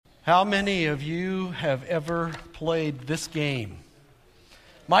How many of you have ever played this game?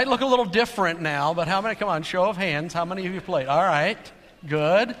 Might look a little different now, but how many? Come on, show of hands. How many of you played? All right,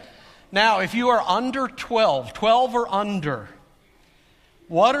 good. Now, if you are under 12 or under,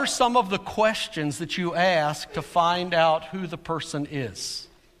 what are some of the questions that you ask to find out who the person is?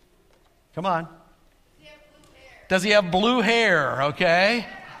 Come on. Does he have blue hair? Okay.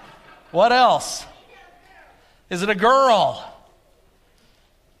 What else? Is it a girl?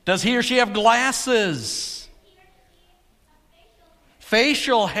 Does he or she have glasses?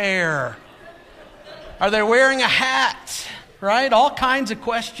 Facial hair? Are they wearing a hat? Right? All kinds of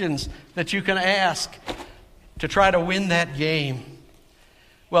questions that you can ask to try to win that game.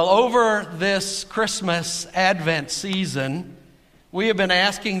 Well, over this Christmas Advent season, we have been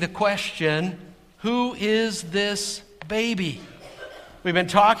asking the question, who is this baby? We've been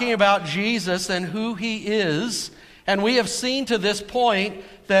talking about Jesus and who he is, and we have seen to this point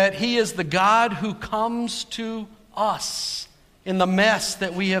that he is the God who comes to us in the mess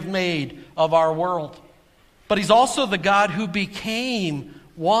that we have made of our world. But he's also the God who became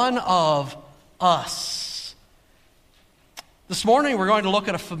one of us. This morning we're going to look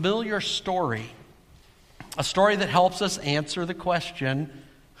at a familiar story, a story that helps us answer the question,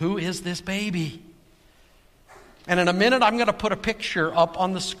 who is this baby? And in a minute, I'm going to put a picture up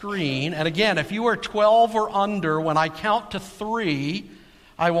on the screen. And again, if you are 12 or under, when I count to 3,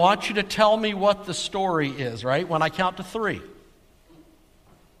 I want you to tell me what the story is, right? When I count to 3.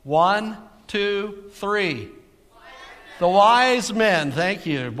 1, 2, 3. The wise men. Thank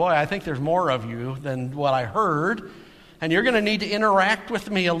you. Boy, I think there's more of you than what I heard. And you're going to need to interact with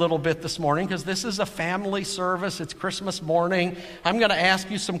me a little bit this morning because this is a family service. It's Christmas morning. I'm going to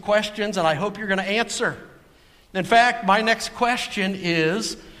ask you some questions, and I hope you're going to answer. In fact, my next question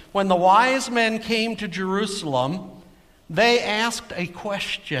is, when the wise men came to Jerusalem, they asked a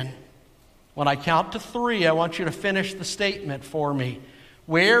question. When I count to 3, I want you to finish the statement for me.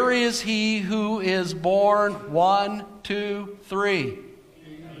 Where is he who is born? 1, 2, 3.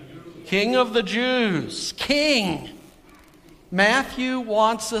 King of the Jews. King. Matthew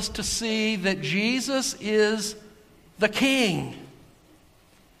wants us to see that Jesus is the King.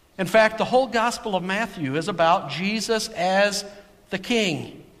 In fact, the whole Gospel of Matthew is about Jesus as the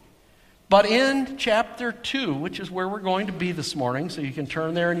King. But in chapter 2, which is where we're going to be this morning, so you can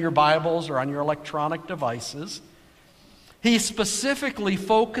turn there in your Bibles or on your electronic devices, he specifically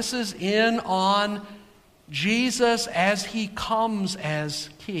focuses in on Jesus as he comes as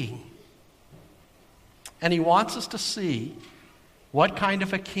King. And he wants us to see what kind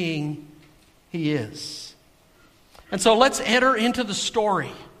of a king he is. And so let's enter into the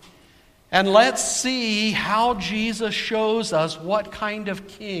story. And let's see how Jesus shows us what kind of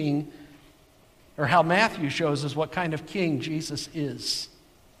king, or how Matthew shows us what kind of king Jesus is.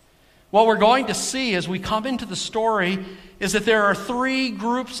 What we're going to see as we come into the story is that there are 3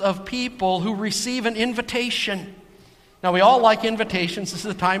 groups of people who receive an invitation. Now, we all like invitations. This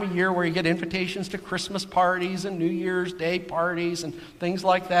is the time of year where you get invitations to Christmas parties and New Year's Day parties and things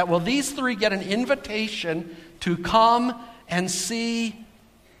like that. Well, these 3 get an invitation to come and see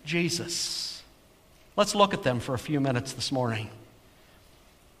Jesus. Let's look at them for a few minutes this morning.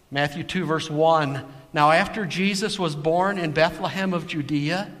 Matthew 2, verse 1. Now after Jesus was born in Bethlehem of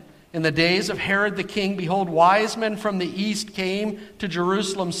Judea, in the days of Herod the king, behold, wise men from the east came to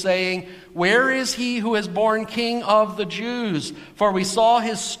Jerusalem, saying, Where is he who is born King of the Jews? For we saw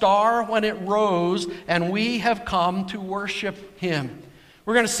his star when it rose, and we have come to worship him.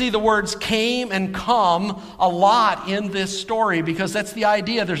 We're going to see the words came and come a lot in this story because that's the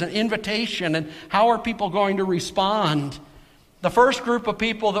idea. There's an invitation, and how are people going to respond? The first group of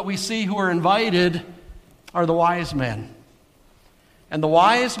people that we see who are invited are the wise men. And the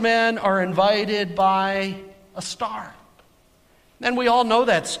wise men are invited by a star. And we all know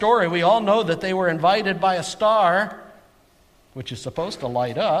that story. We all know that they were invited by a star, which is supposed to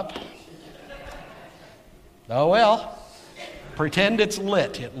light up. Oh well. Pretend it's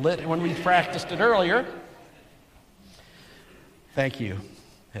lit. It lit when we practiced it earlier. Thank you.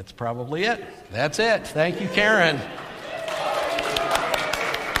 That's probably it. That's it. Thank you, Karen.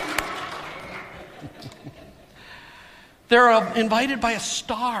 They're invited by a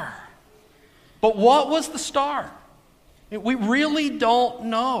star. But what was the star? We really don't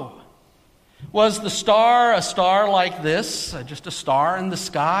know. Was the star a star like this, just a star in the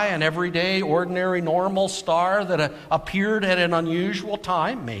sky, an everyday, ordinary, normal star that appeared at an unusual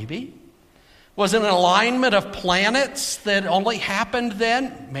time? Maybe. Was it an alignment of planets that only happened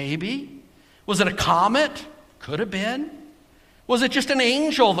then? Maybe. Was it a comet? Could have been. Was it just an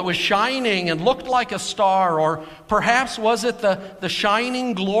angel that was shining and looked like a star? Or perhaps was it the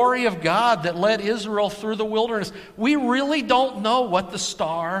shining glory of God that led Israel through the wilderness? We really don't know what the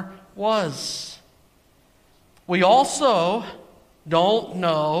star was. We also don't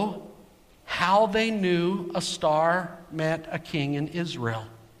know how they knew a star meant a king in Israel.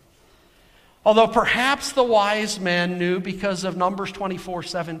 Although perhaps the wise men knew because of Numbers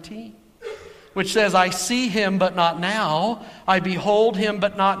 24:17. Which says, I see him, but not now. I behold him,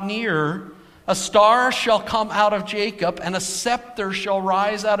 but not near. A star shall come out of Jacob, and a scepter shall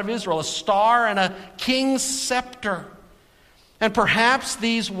rise out of Israel. A star and a king's scepter. And perhaps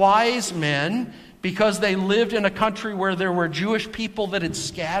these wise men, because they lived in a country where there were Jewish people that had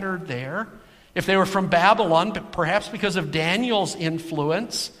scattered there, if they were from Babylon, but perhaps because of Daniel's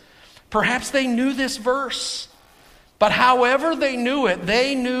influence, perhaps they knew this verse. But however they knew it,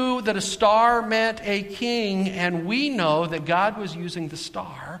 they knew that a star meant a king, and we know that God was using the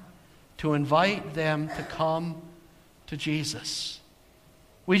star to invite them to come to Jesus.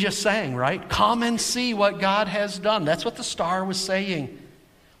 We just sang, right? Come and see what God has done. That's what the star was saying.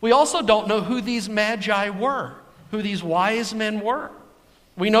 We also don't know who these magi were, who these wise men were.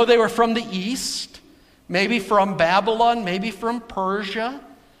 We know they were from the east, maybe from Babylon, maybe from Persia.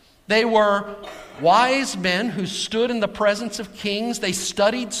 They were wise men who stood in the presence of kings. They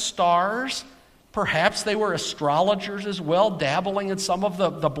studied stars. Perhaps they were astrologers as well, dabbling in some of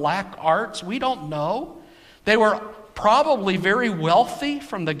the black arts. We don't know. They were probably very wealthy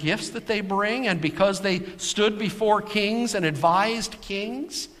from the gifts that they bring, and because they stood before kings and advised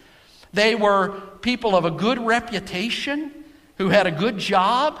kings. They were people of a good reputation who had a good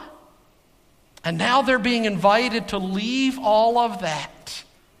job. And now they're being invited to leave all of that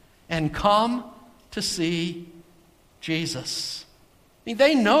and come to see Jesus. I mean,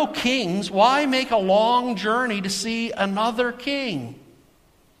 they know kings. Why make a long journey to see another king?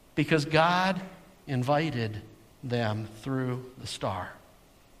 Because God invited them through the star.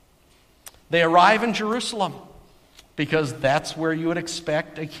 They arrive in Jerusalem because that's where you would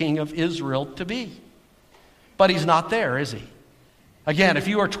expect a king of Israel to be. But he's not there, is he? Again, if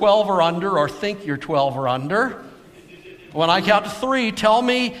you are 12 or under, or think you're 12 or under, when I count to 3, tell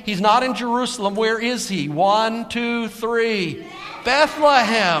me he's not in Jerusalem. Where is he? 1, 2, 3.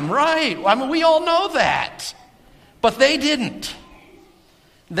 Bethlehem, right. I mean, we all know that. But they didn't.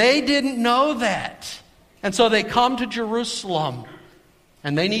 They didn't know that. And so they come to Jerusalem,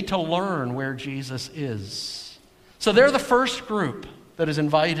 and they need to learn where Jesus is. So they're the first group that is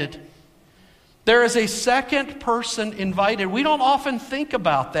invited. There is a second person invited. We don't often think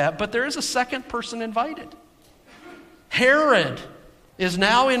about that, but there is a second person invited. Herod is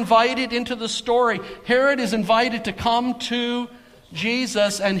now invited into the story. Herod is invited to come to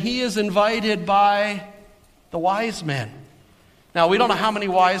Jesus, and he is invited by the wise men. Now, we don't know how many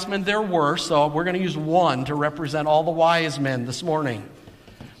wise men there were, so we're going to use one to represent all the wise men this morning.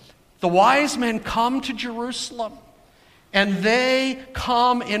 The wise men come to Jerusalem, and they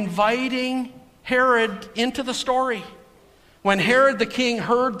come inviting Herod into the story. When Herod the king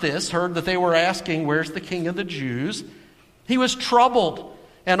heard that they were asking, where's the king of the Jews? He was troubled,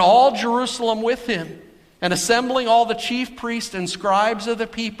 and all Jerusalem with him. And assembling all the chief priests and scribes of the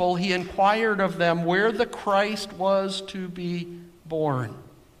people, he inquired of them where the Christ was to be born.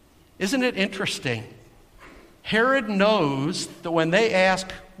 Isn't it interesting? Herod knows that when they ask,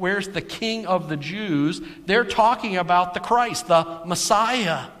 where's the king of the Jews, they're talking about the Christ, the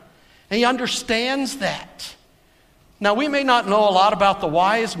Messiah. And he understands that. Now, we may not know a lot about the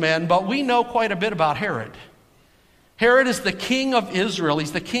wise men, but we know quite a bit about Herod. Herod is the king of Israel.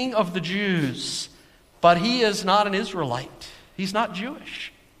 He's the king of the Jews. But he is not an Israelite. He's not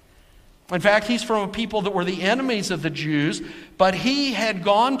Jewish. In fact, he's from a people that were the enemies of the Jews, but he had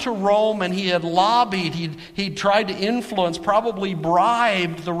gone to Rome and he had lobbied, he'd tried to influence, probably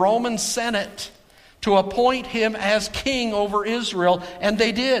bribed the Roman Senate to appoint him as king over Israel, and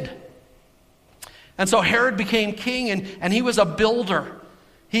they did. And so Herod became king, and he was a builder.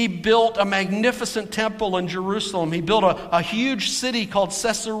 He built a magnificent temple in Jerusalem. He built a huge city called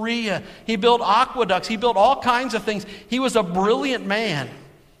Caesarea. He built aqueducts. He built all kinds of things. He was a brilliant man,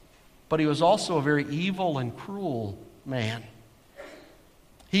 but he was also a very evil and cruel man.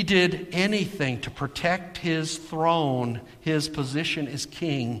 He did anything to protect his throne, his position as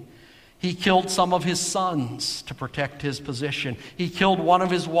king. He killed some of his sons to protect his position. He killed one of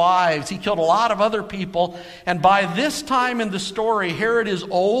his wives. He killed a lot of other people. And by this time in the story, Herod is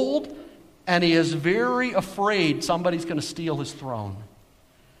old and he is very afraid somebody's going to steal his throne.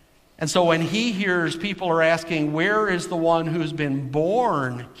 And so when he hears people are asking, where is the one who's been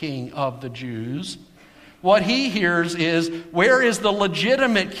born king of the Jews? What he hears is, where is the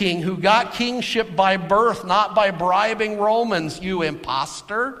legitimate king who got kingship by birth, not by bribing Romans, you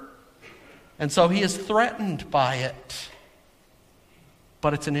imposter? And so he is threatened by it.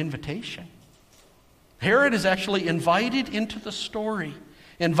 But it's an invitation. Herod is actually invited into the story,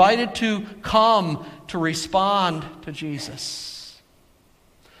 invited to come to respond to Jesus.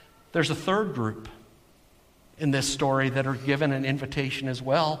 There's a third group in this story that are given an invitation as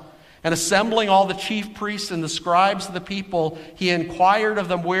well. And assembling all the chief priests and the scribes of the people, he inquired of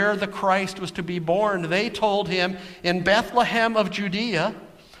them where the Christ was to be born. They told him, in Bethlehem of Judea,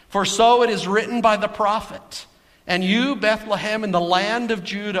 for so it is written by the prophet, and you, Bethlehem, in the land of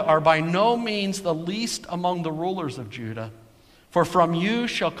Judah, are by no means the least among the rulers of Judah. For from you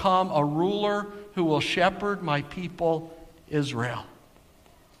shall come a ruler who will shepherd my people Israel.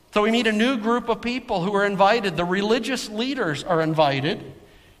 So we meet a new group of people who are invited. The religious leaders are invited,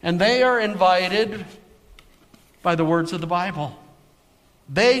 and they are invited by the words of the Bible.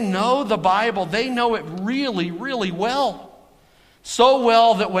 They know the Bible. They know it really, really well. So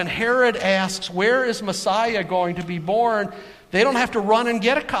well that when Herod asks, where is Messiah going to be born, they don't have to run and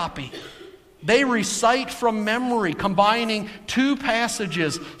get a copy. They recite from memory, combining two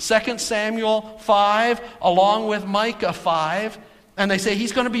passages, 2 Samuel 5 along with Micah 5, and they say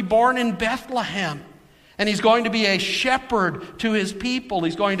he's going to be born in Bethlehem, and he's going to be a shepherd to his people.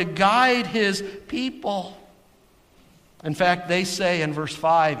 He's going to guide his people. In fact, they say in verse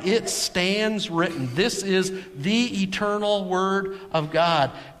 5, it stands written. This is the eternal word of God.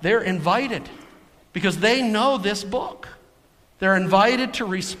 They're invited because they know this book. They're invited to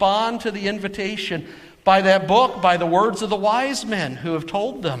respond to the invitation by that book, by the words of the wise men who have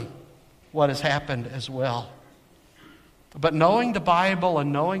told them what has happened as well. But knowing the Bible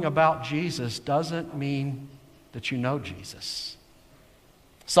and knowing about Jesus doesn't mean that you know Jesus.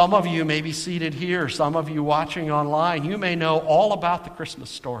 Some of you may be seated here, some of you watching online, you may know all about the Christmas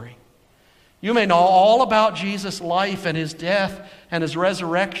story. You may know all about Jesus' life and his death and his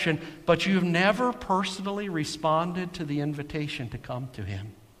resurrection, but you've never personally responded to the invitation to come to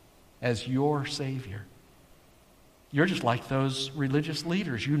him as your Savior. You're just like those religious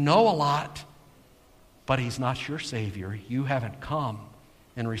leaders. You know a lot, but he's not your Savior. You haven't come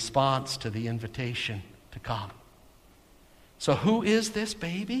in response to the invitation to come. So who is this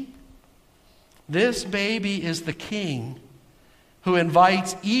baby? This baby is the King who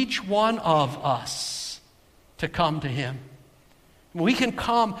invites each one of us to come to him. We can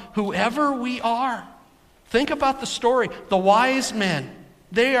come whoever we are. Think about the story. The wise men,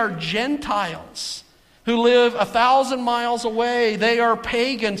 they are Gentiles who live 1,000 miles away. They are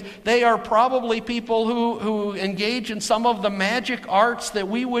pagans. They are probably people who engage in some of the magic arts that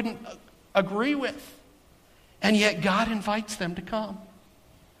we wouldn't agree with. And yet God invites them to come.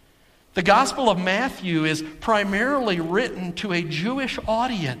 The Gospel of Matthew is primarily written to a Jewish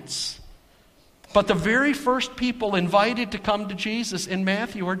audience. But the very first people invited to come to Jesus in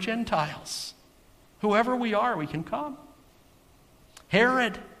Matthew are Gentiles. Whoever we are, we can come.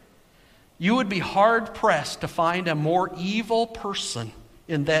 Herod, you would be hard-pressed to find a more evil person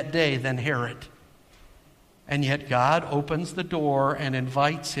in that day than Herod. And yet God opens the door and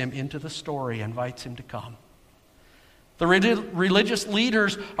invites him into the story, invites him to come. The religious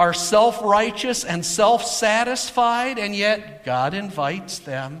leaders are self-righteous and self-satisfied, and yet God invites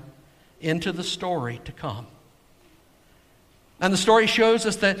them into the story to come. And the story shows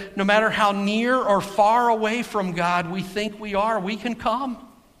us that no matter how near or far away from God we think we are, we can come.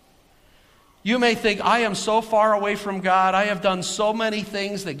 You may think, I am so far away from God, I have done so many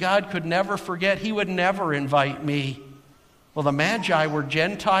things that God could never forget, he would never invite me. Well, the Magi were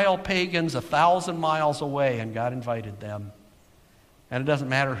Gentile pagans 1,000 miles away, and God invited them. And it doesn't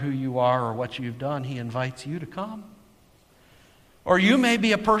matter who you are or what you've done, he invites you to come. Or you may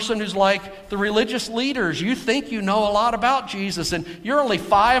be a person who's like the religious leaders. You think you know a lot about Jesus, and you're only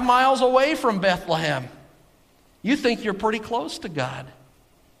 5 miles away from Bethlehem. You think you're pretty close to God.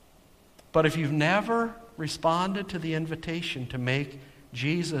 But if you've never responded to the invitation to make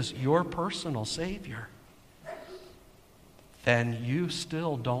Jesus your personal Savior, then you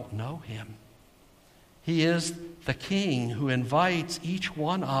still don't know him. He is the King who invites each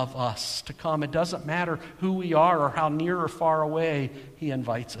one of us to come. It doesn't matter who we are or how near or far away, he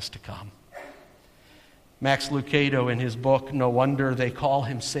invites us to come. Max Lucado, in his book, No Wonder They Call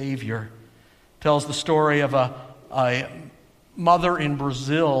Him Savior, tells the story of a mother in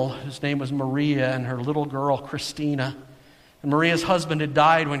Brazil whose name was Maria and her little girl, Christina. And Maria's husband had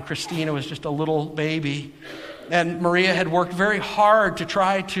died when Christina was just a little baby. And Maria had worked very hard to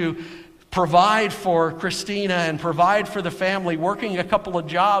try to provide for Christina and provide for the family, working a couple of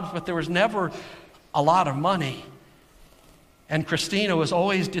jobs, but there was never a lot of money. And Christina was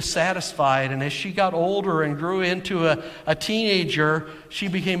always dissatisfied. And as she got older and grew into a teenager, she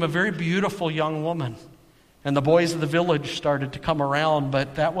became a very beautiful young woman. And the boys of the village started to come around,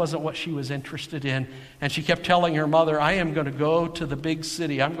 but that wasn't what she was interested in. And she kept telling her mother, I am going to go to the big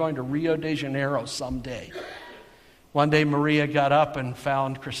city. I'm going to Rio de Janeiro someday. One day Maria got up and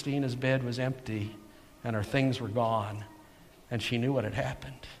found Christina's bed was empty and her things were gone. And she knew what had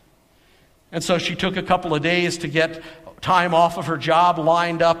happened. And so she took a couple of days to get time off of her job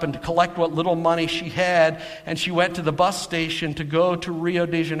lined up and to collect what little money she had. And she went to the bus station to go to Rio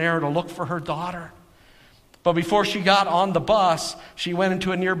de Janeiro to look for her daughter. But before she got on the bus, she went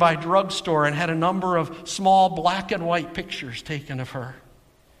into a nearby drugstore and had a number of small black and white pictures taken of her.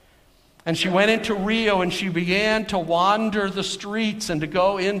 And she went into Rio and she began to wander the streets and to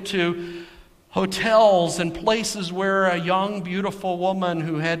go into hotels and places where a young, beautiful woman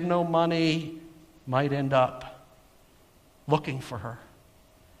who had no money might end up looking for her.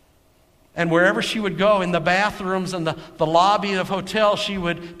 And wherever she would go, in the bathrooms and the lobby of hotels, she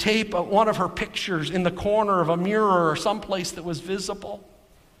would tape one of her pictures in the corner of a mirror or someplace that was visible.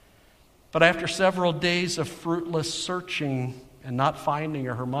 But after several days of fruitless searching and not finding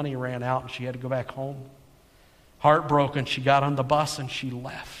her, her money ran out and she had to go back home. Heartbroken, she got on the bus and she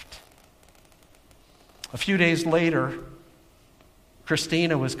left. A few days later,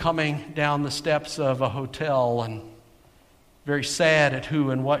 Christina was coming down the steps of a hotel and very sad at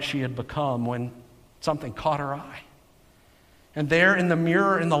who and what she had become when something caught her eye. And there in the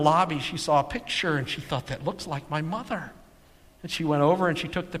mirror in the lobby, she saw a picture and she thought, that looks like my mother. And she went over and she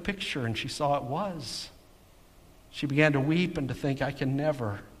took the picture and she saw it was. She began to weep and to think, I can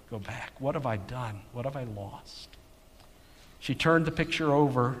never go back. What have I done? What have I lost? She turned the picture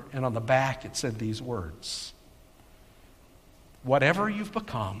over and on the back it said these words: whatever you've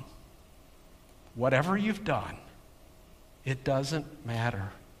become, whatever you've done, it doesn't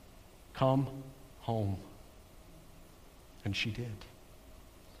matter. Come home. And she did.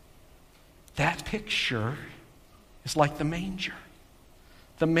 That picture is like the manger.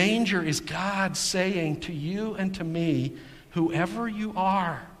 The manger is God saying to you and to me, whoever you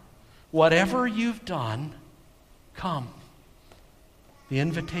are, whatever you've done, come. The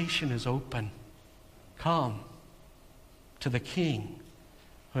invitation is open. Come to the King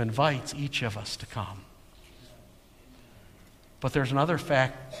who invites each of us to come. But there's another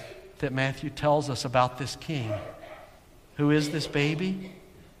fact that Matthew tells us about this king. Who is this baby?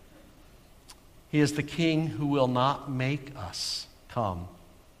 He is the king who will not make us come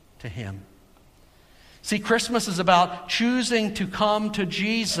to him. See, Christmas is about choosing to come to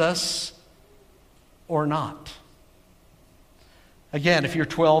Jesus or not. Again, if you're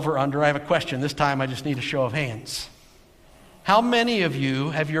 12 or under, I have a question. This time I just need a show of hands. How many of you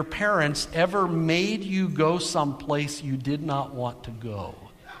have your parents ever made you go someplace you did not want to go?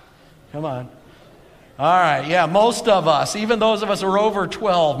 Come on. All right, yeah, most of us, even those of us who are over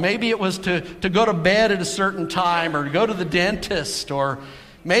 12, maybe it was to go to bed at a certain time or to go to the dentist, or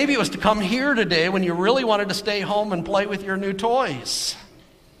maybe it was to come here today when you really wanted to stay home and play with your new toys.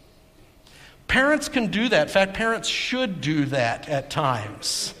 Parents can do that. In fact, parents should do that at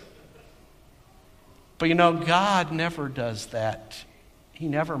times. But you know, God never does that. He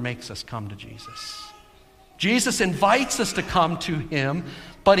never makes us come to Jesus. Jesus invites us to come to him,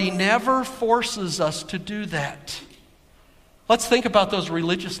 but he never forces us to do that. Let's think about those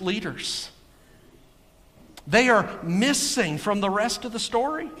religious leaders. They are missing from the rest of the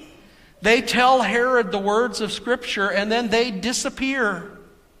story. They tell Herod the words of Scripture, and then they disappear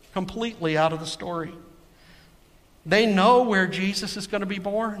completely out of the story. They know where Jesus is going to be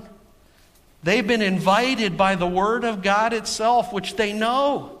born. They've been invited by the Word of God itself, which they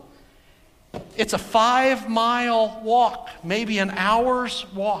know. It's a 5-mile walk, maybe an hour's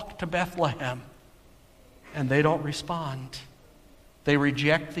walk to Bethlehem. And they don't respond. They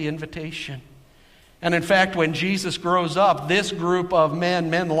reject the invitation. And in fact, when Jesus grows up, this group of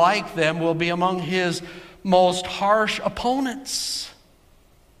men like them, will be among his most harsh opponents.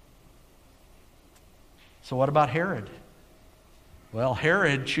 So what about Herod? Well,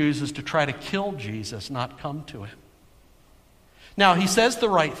 Herod chooses to try to kill Jesus, not come to him. Now, he says the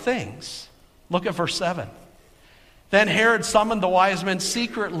right things. Look at verse 7. Then Herod summoned the wise men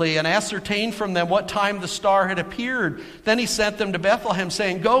secretly and ascertained from them what time the star had appeared. Then he sent them to Bethlehem,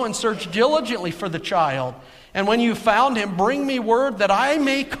 saying, "Go and search diligently for the child. And when you found him, bring me word that I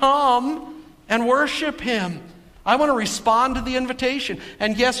may come and worship him." I want to respond to the invitation.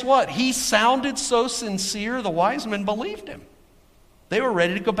 And guess what? He sounded so sincere, the wise men believed him. They were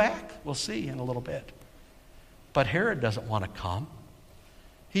ready to go back. We'll see in a little bit. But Herod doesn't want to come.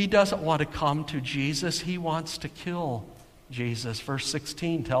 He doesn't want to come to Jesus. He wants to kill Jesus. Verse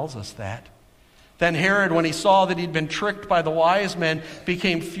 16 tells us that. Then Herod, when he saw that he'd been tricked by the wise men,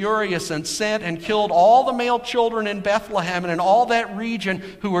 became furious and sent and killed all the male children in Bethlehem and in all that region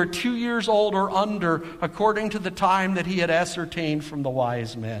who were 2 years old or under, according to the time that he had ascertained from the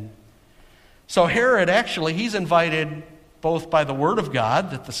wise men. So Herod, actually, he's invited both by the word of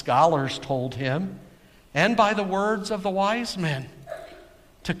God that the scholars told him and by the words of the wise men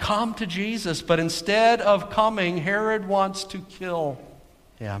to come to Jesus. But instead of coming, Herod wants to kill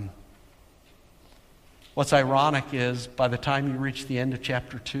him. What's ironic is, by the time you reach the end of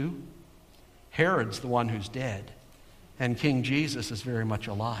chapter 2, Herod's the one who's dead, and King Jesus is very much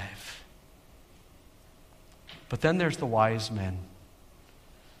alive. But then there's the wise men.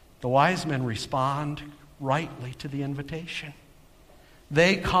 The wise men respond rightly to the invitation.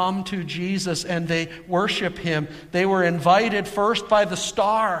 They come to Jesus and they worship him. They were invited first by the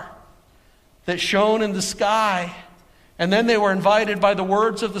star that shone in the sky. And then they were invited by the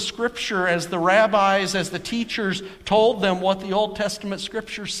words of the Scripture as the rabbis, as the teachers told them what the Old Testament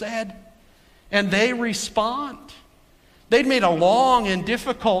Scripture said. And they respond. They'd made a long and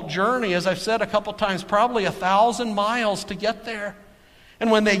difficult journey, as I've said a couple times, probably 1,000 miles to get there. And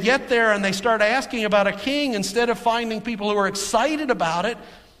when they get there and they start asking about a king, instead of finding people who are excited about it,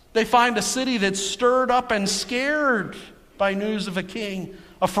 they find a city that's stirred up and scared by news of a king,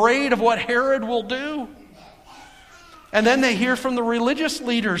 afraid of what Herod will do. And then they hear from the religious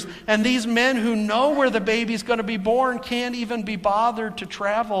leaders, and these men who know where the baby's going to be born can't even be bothered to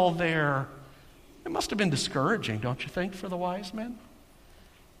travel there. It must have been discouraging, don't you think, for the wise men?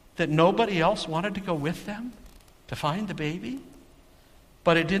 That nobody else wanted to go with them to find the baby?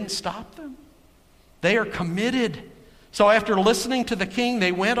 But it didn't stop them. They are committed. So after listening to the king,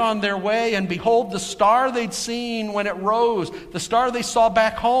 they went on their way, and behold, the star they'd seen when it rose, the star they saw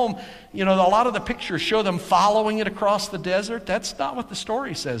back home, a lot of the pictures show them following it across the desert. That's not what the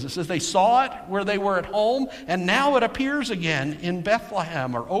story says. It says they saw it where they were at home, and now it appears again in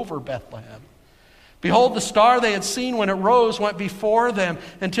Bethlehem or over Bethlehem. Behold, the star they had seen when it rose went before them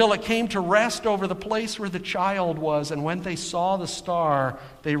until it came to rest over the place where the child was. And when they saw the star,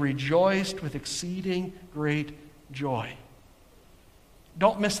 they rejoiced with exceeding great joy.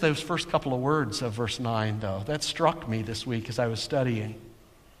 Don't miss those first couple of words of verse 9, though. That struck me this week as I was studying.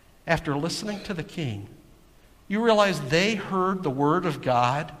 After listening to the king, you realize they heard the word of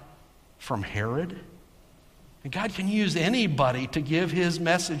God from Herod? And God can use anybody to give his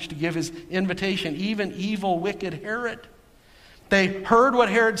message, to give his invitation, even evil, wicked Herod. They heard what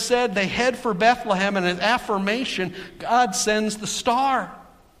Herod said. They head for Bethlehem, and in affirmation, God sends the star,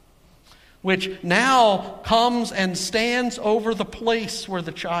 which now comes and stands over the place where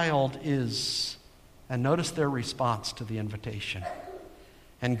the child is. And notice their response to the invitation.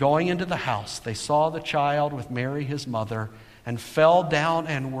 And going into the house, they saw the child with Mary, his mother, and fell down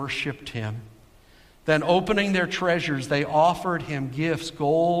and worshipped him. Then opening their treasures, they offered him gifts,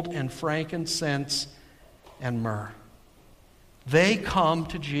 gold and frankincense and myrrh. They come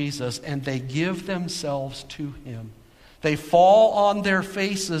to Jesus and they give themselves to him. They fall on their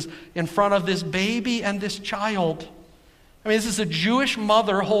faces in front of this baby and this child. This is a Jewish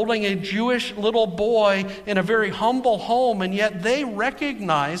mother holding a Jewish little boy in a very humble home, and yet they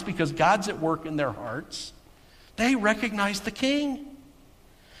recognize, because God's at work in their hearts, they recognize the king.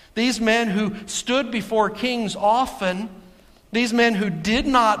 These men who stood before kings often, these men who did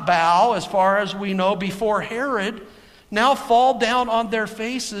not bow, as far as we know, before Herod, now fall down on their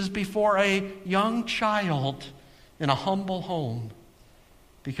faces before a young child in a humble home.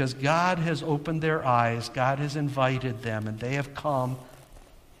 Because God has opened their eyes, God has invited them, and they have come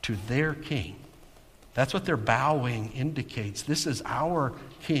to their king. That's what their bowing indicates. This is our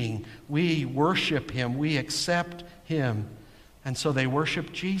king. We worship him. We accept him. And so they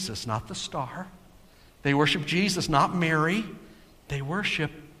worship Jesus, not the star. They worship Jesus, not Mary. They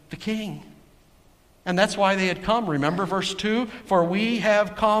worship the king. And that's why they had come. Remember verse 2? For we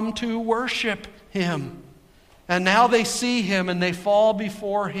have come to worship him. And now they see him and they fall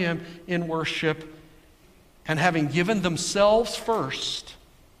before him in worship. And having given themselves first,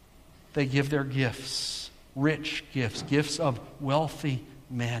 they give their gifts, rich gifts, gifts of wealthy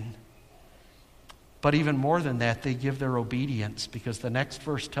men. But even more than that, they give their obedience, because the next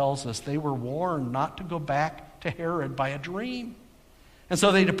verse tells us they were warned not to go back to Herod by a dream. And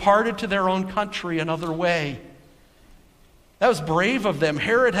so they departed to their own country another way. That was brave of them.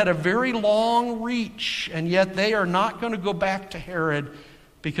 Herod had a very long reach, and yet they are not going to go back to Herod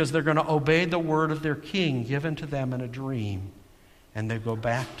because they're going to obey the word of their king given to them in a dream. And they go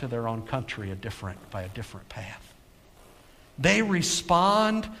back to their own country by a different path. They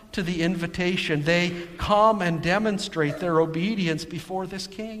respond to the invitation. They come and demonstrate their obedience before this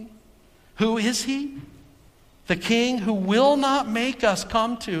king. Who is he? The king who will not make us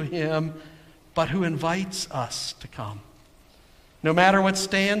come to him, but who invites us to come. No matter what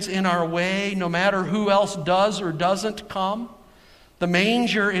stands in our way, no matter who else does or doesn't come, the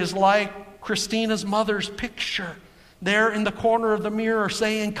manger is like Christina's mother's picture there in the corner of the mirror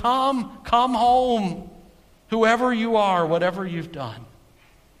saying, come home, whoever you are, whatever you've done.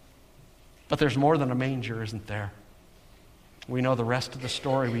 But there's more than a manger, isn't there? We know the rest of the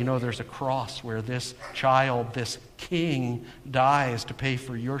story. We know there's a cross where this child, this king, dies to pay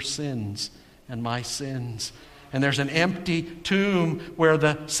for your sins and my sins. And there's an empty tomb where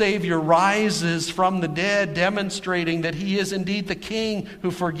the Savior rises from the dead, demonstrating that he is indeed the king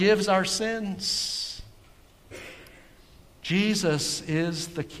who forgives our sins. Jesus is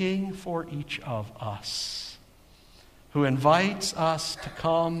the king for each of us, who invites us to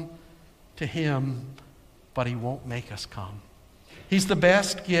come to him, but he won't make us come. He's the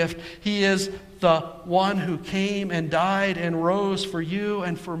best gift. He is the one who came and died and rose for you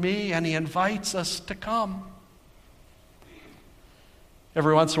and for me, and he invites us to come.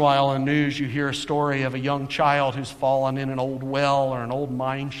 Every once in a while in the news you hear a story of a young child who's fallen in an old well or an old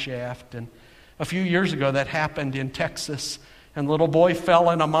mine shaft. And a few years ago that happened in Texas. And the little boy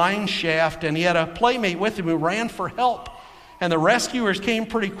fell in a mine shaft, and he had a playmate with him who ran for help. And the rescuers came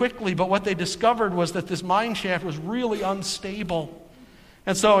pretty quickly, but what they discovered was that this mine shaft was really unstable.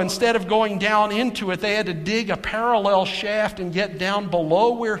 And so instead of going down into it, they had to dig a parallel shaft and get down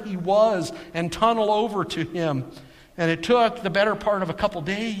below where he was and tunnel over to him. And it took the better part of a couple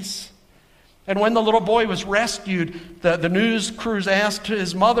days. And when the little boy was rescued, the news crews asked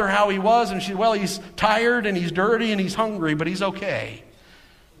his mother how he was, and she said, well, he's tired and he's dirty and he's hungry, but he's okay.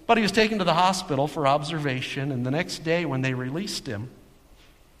 But he was taken to the hospital for observation, and the next day when they released him,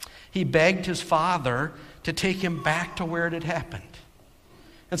 he begged his father to take him back to where it had happened.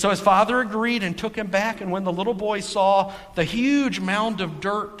 And so his father agreed and took him back, and when the little boy saw the huge mound of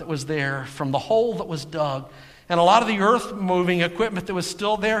dirt that was there from the hole that was dug, and a lot of the earth-moving equipment that was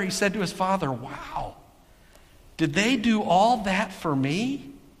still there, he said to his father, wow, did they do all that for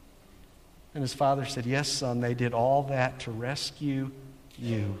me? And his father said, yes, son, they did all that to rescue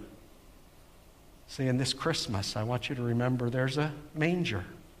you. See, in this Christmas, I want you to remember there's a manger,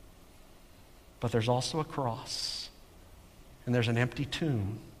 but there's also a cross, and there's an empty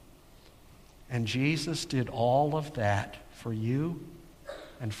tomb. And Jesus did all of that for you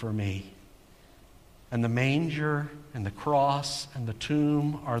and for me. And the manger and the cross and the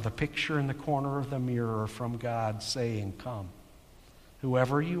tomb are the picture in the corner of the mirror from God saying, come,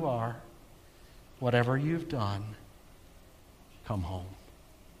 whoever you are, whatever you've done, come home.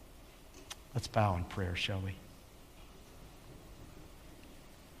 Let's bow in prayer, shall we?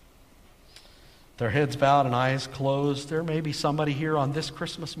 Their heads bowed and eyes closed. There may be somebody here on this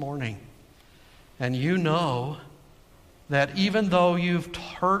Christmas morning, and you know that even though you've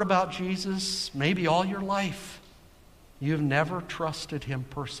heard about Jesus maybe all your life, you've never trusted him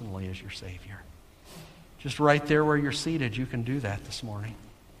personally as your Savior. Just right there where you're seated, you can do that this morning.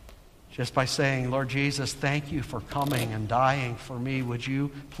 Just by saying, Lord Jesus, thank you for coming and dying for me. Would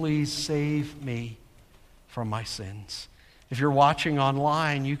you please save me from my sins? If you're watching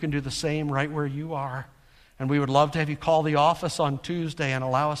online, you can do the same right where you are. And we would love to have you call the office on Tuesday and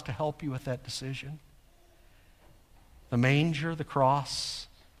allow us to help you with that decision. The manger, the cross,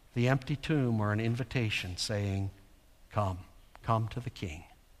 the empty tomb are an invitation saying, come to the King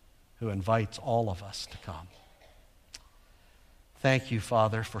who invites all of us to come. Thank you,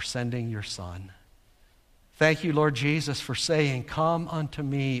 Father, for sending your Son. Thank you, Lord Jesus, for saying, come unto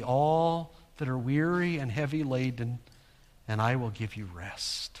me, all that are weary and heavy laden, and I will give you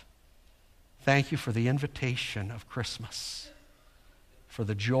rest. Thank you for the invitation of Christmas, for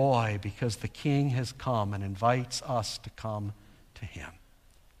the joy because the King has come and invites us to come to him.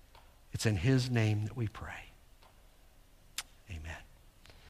 It's in his name that we pray.